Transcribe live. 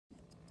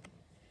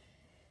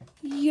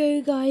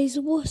Yo guys,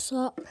 what's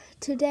up?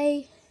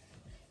 Today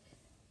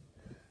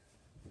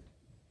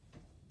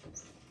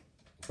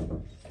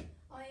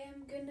I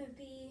am gonna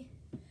be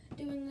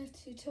doing a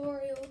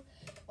tutorial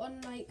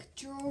on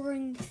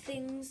drawing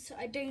things.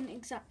 I don't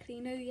exactly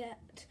know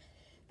yet,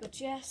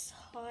 but yes,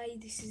 hi,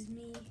 this is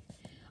me.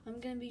 I'm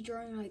gonna be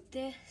drawing like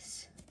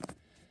this,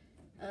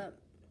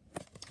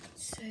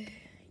 so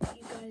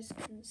you guys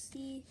can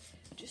see,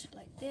 just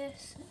like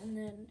this, and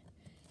then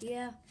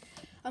yeah.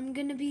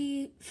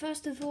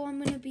 First of all,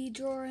 I'm gonna be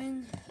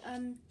drawing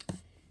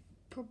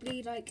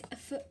probably like a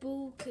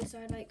football, because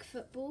I like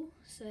football.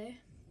 So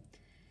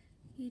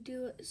you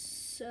do a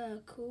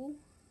circle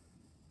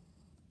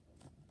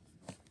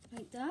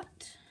like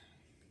that,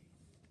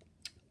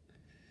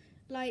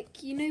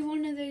 like, you know,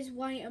 one of those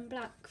white and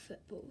black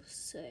footballs.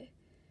 So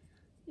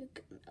you're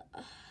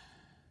gonna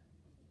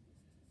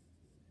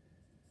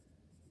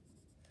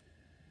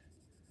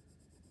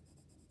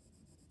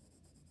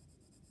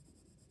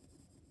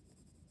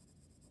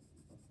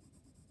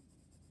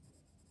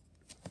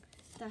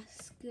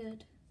that's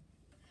good.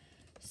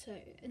 So,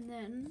 and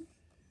then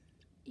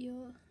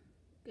you're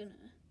gonna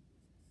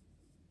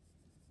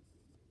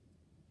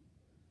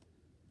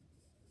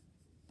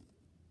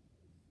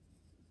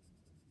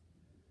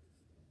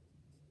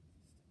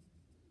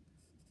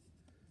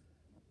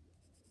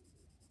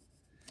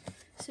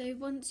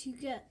once you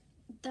get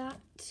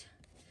that,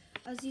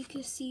 as you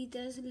can see,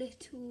 there's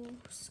little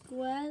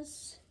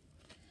squares,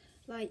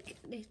 like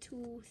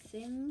little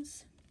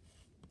things.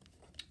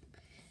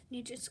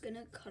 You're just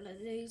gonna colour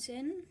those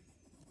in.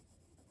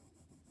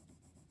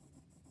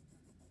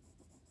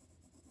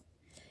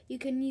 You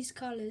can use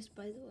colours,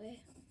 by the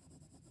way.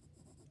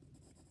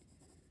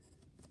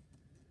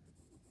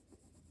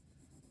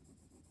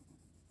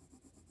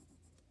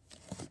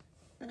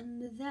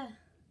 And there,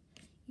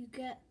 you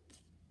get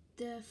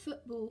the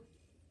football.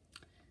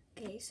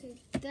 Okay, so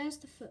there's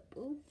the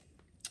football.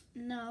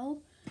 Now,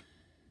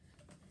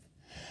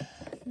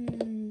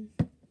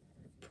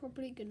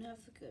 probably gonna have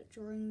a go at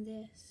drawing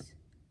this,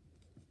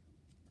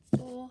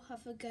 or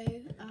have a go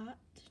at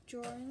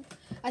drawing.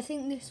 I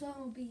think this one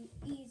will be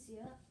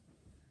easier.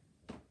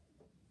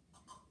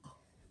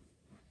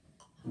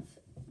 Have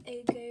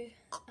a go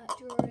at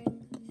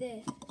drawing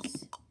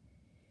this.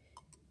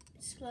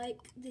 It's like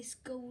this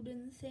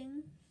golden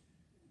thing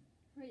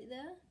right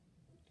there.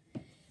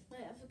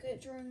 Might have a go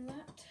at drawing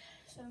that.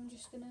 So I'm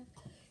just gonna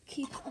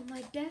keep it on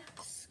my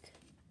desk.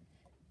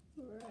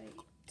 Right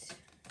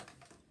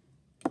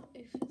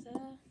over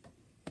there.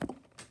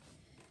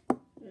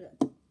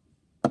 Look.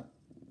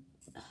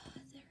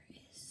 There it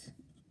is.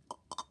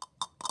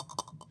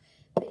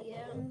 But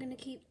yeah, I'm gonna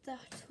keep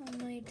that on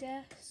my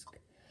desk.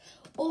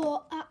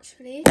 Or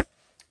actually,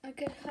 I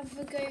could have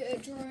a go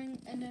at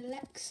drawing an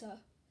Alexa.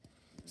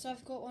 So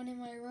I've got one in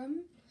my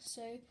room.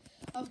 So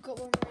I've got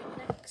one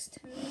right next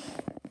to me,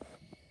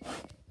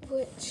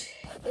 which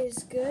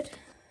is good.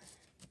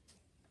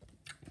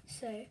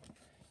 So you're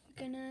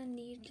gonna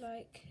need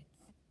like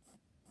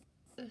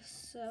a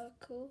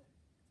circle,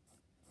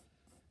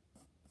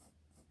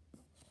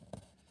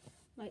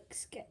 like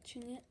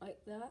sketching it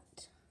like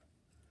that.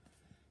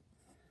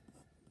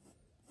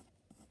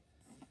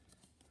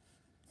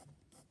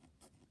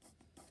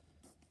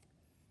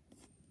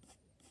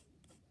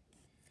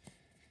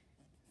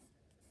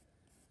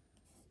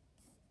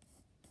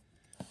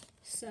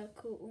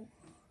 Circle.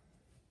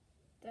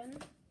 Then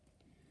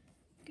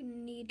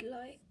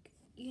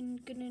you're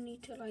gonna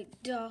need to like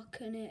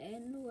darken it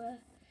in where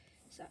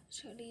it's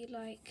actually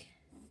like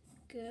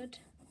good.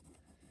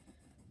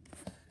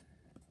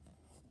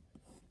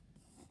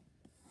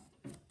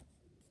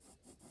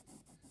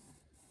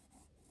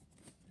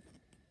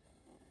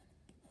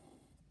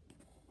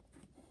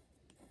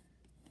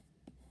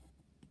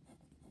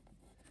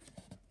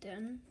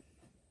 Then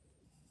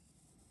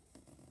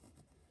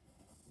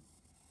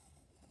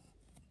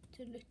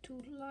the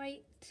little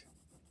light.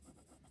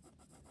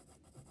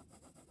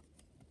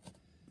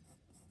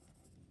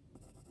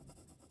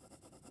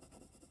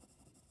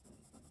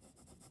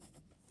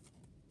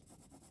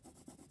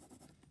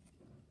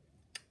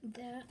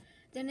 There.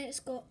 Then it's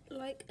got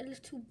like a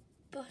little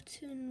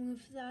button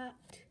with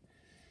that.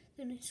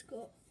 Then it's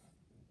got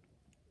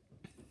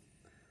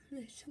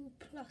little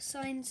plus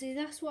sign. So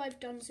that's what I've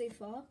done so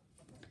far.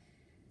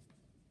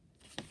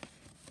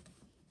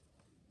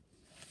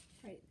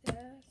 Right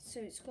there. So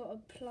it's got a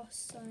plus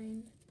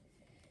sign.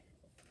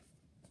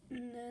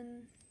 And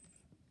then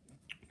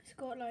it's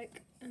got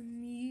like a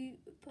mute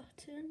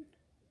button.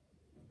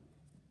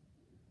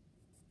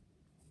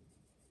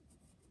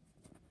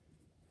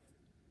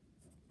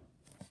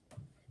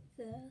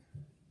 There.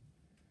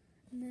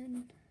 And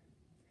then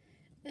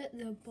at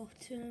the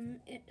bottom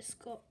it's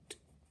got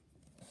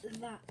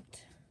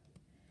that.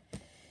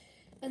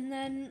 And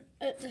then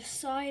at the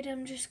side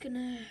I'm just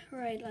gonna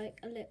write like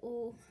a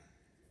little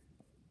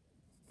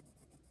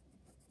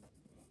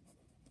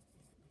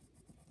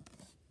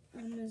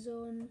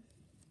Amazon.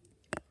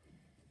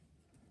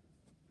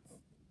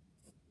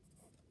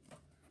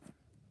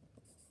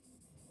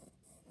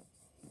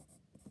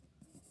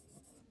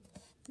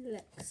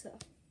 Alexa.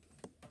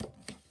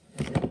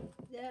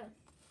 Yeah,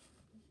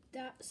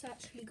 that's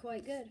actually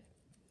quite good.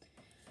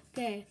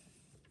 Okay,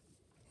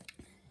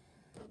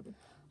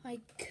 I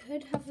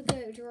could have a go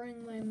at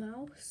drawing my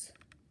mouse.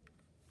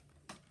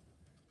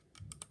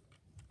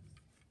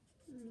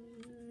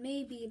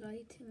 Maybe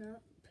lighting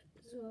up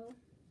as well.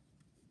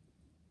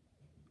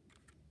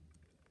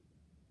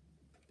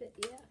 But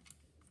yeah.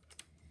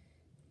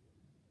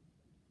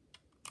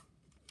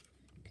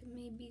 Can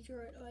maybe draw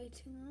it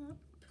lighting up.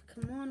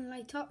 Come on,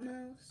 light up,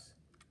 mouse.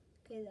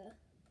 Okay, there.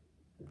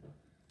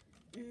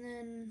 And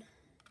then,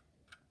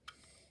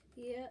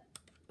 yeah,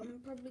 I'm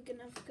probably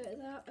gonna have to go to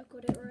that. I've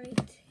got it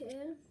right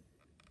here.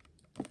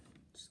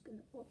 Just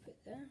gonna pop it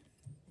there.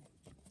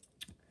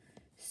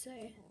 So,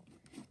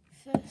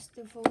 first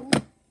of all,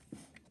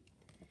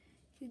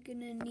 you're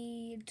gonna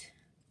need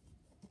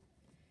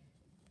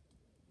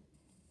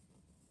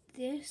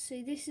this.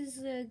 So this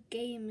is a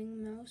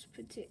gaming mouse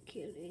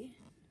particularly.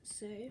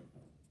 So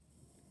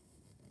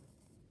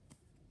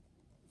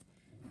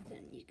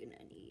then you're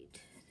gonna need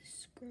the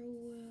scroll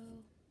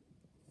wheel.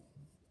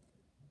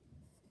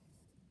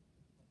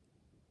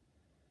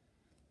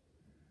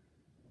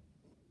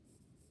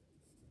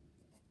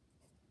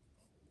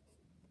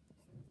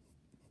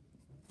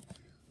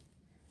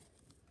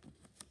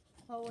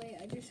 Oh wait,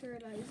 I just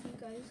realised you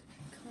guys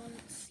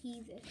can't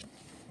see this.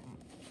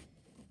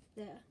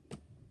 There.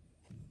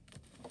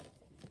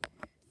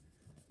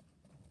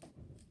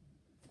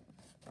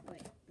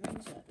 Wait,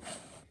 one sec.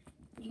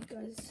 You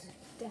guys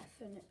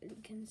definitely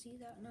can see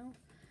that now.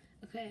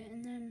 Okay,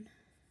 and then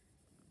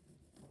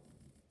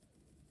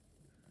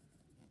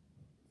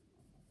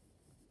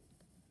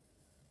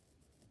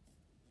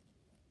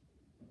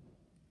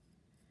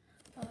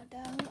oh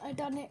damn, I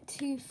done it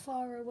too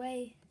far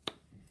away.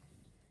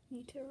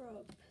 Need to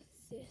rub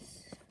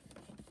this.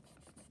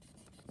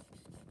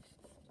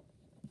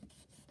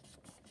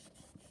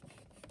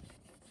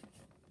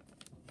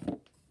 I'm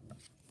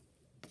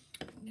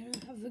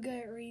gonna have a go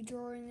at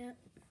redrawing it.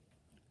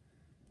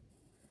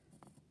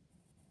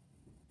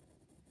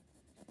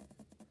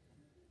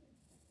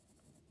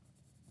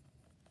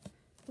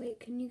 Wait,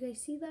 can you guys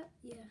see that?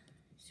 Yeah,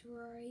 it's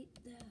right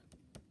there.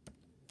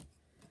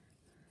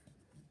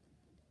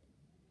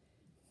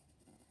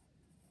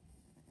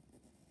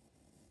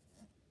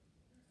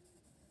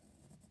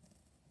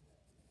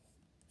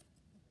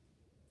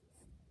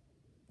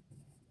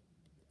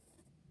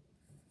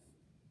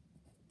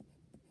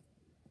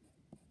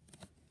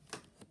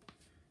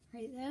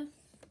 Right there.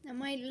 That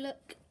might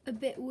look a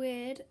bit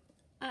weird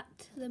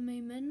at the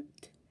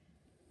moment.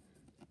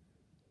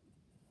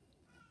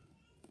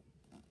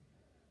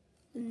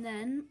 And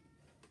then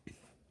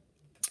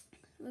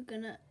we're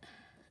gonna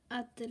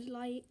add the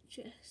light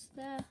just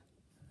there,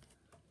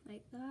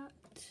 like that.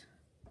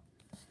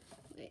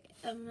 Wait,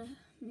 I'm gonna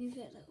move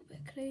it a little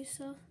bit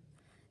closer.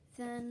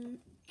 Then,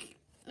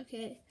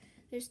 okay,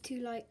 there's two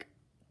like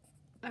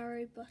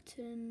arrow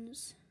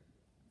buttons.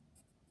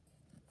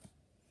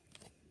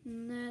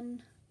 And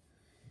then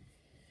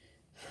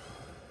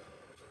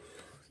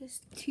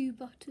there's two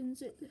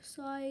buttons at the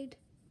side.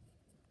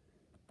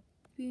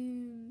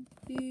 Boom,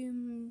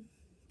 boom.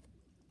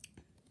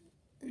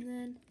 And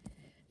then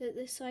at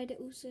the side it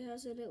also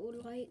has a little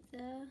light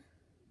there.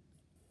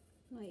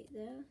 Right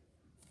there.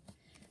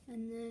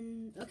 And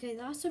then, okay,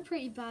 that's a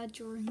pretty bad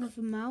drawing of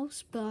a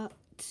mouse, but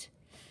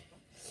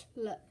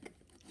look,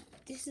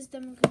 this is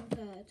them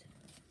compared.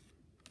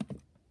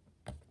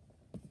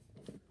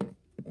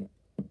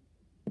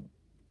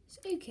 It's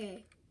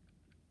okay.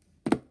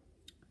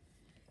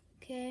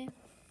 Okay.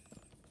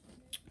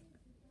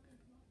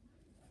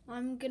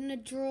 I'm gonna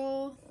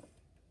draw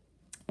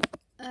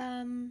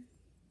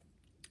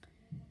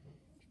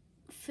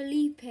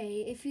Felipe.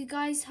 If you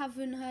guys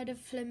haven't heard of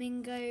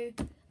Flamingo,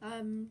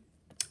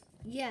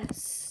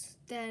 yes,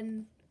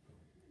 then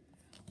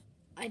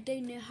I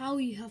don't know how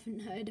you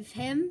haven't heard of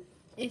him.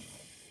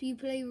 If you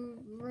play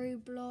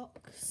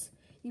Roblox,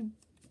 you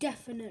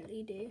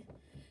definitely do.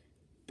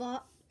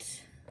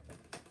 But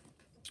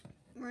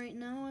right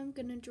now I'm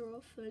gonna draw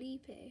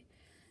Felipe.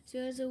 So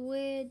it has a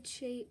weird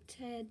shaped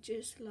head,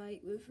 just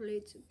like with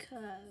loads of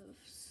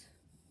curves.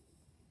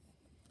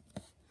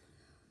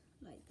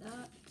 Like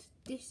that.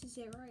 This is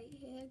it right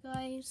here,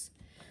 guys.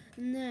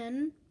 And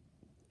then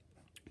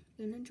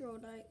I'm gonna draw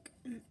like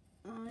an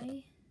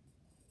eye.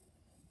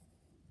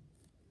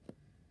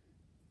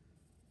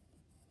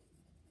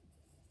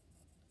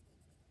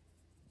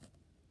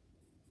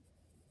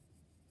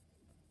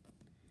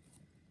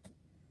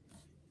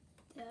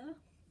 There.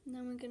 And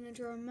then we're gonna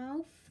draw a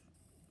mouth.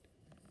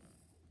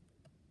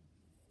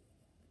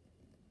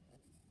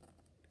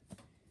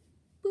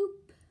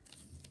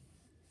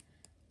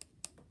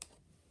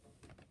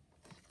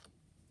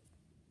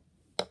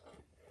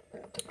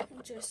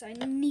 I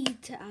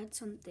need to add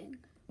something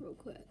real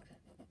quick.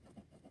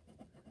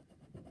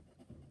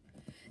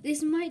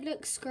 This might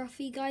look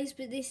scruffy, guys,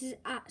 but this is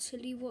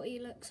actually what he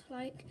looks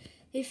like.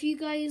 If you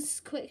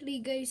guys quickly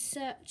go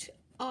search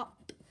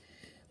up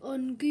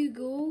on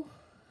Google,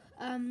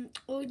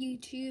 or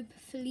YouTube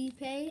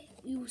Felipe.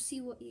 You will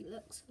see what he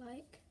looks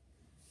like.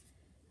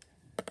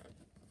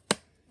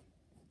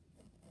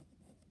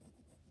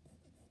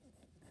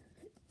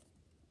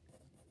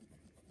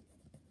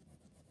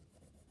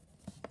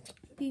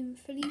 Boom,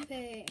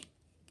 Felipe.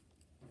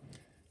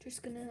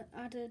 Just gonna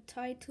add a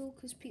title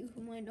because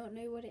people might not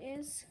know what it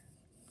is.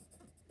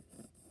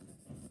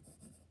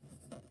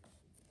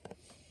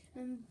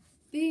 And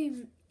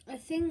boom, I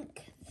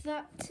think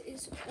that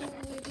is all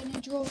we're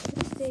gonna draw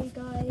for today,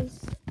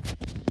 guys.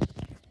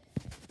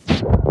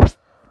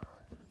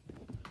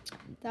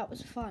 That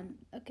was fun,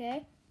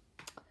 okay?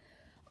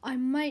 I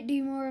might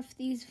do more of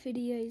these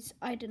videos,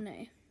 I don't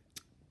know.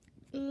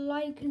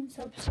 Like and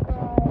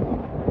subscribe.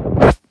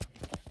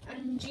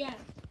 And yeah,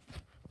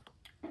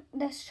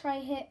 let's try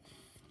hit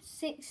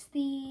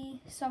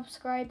 60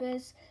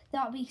 subscribers.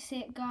 That'll be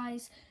sick,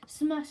 guys.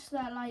 Smash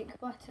that like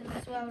button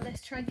as well.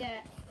 Let's try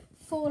get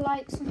 4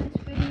 likes on this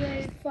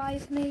video,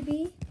 5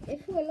 maybe,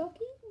 if we're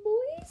lucky,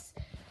 boys.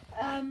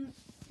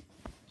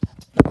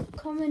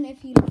 Comment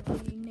if you like my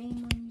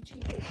name on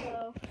YouTube as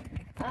well.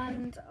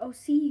 And I'll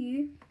see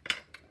you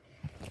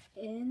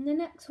in the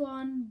next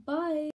one. Bye.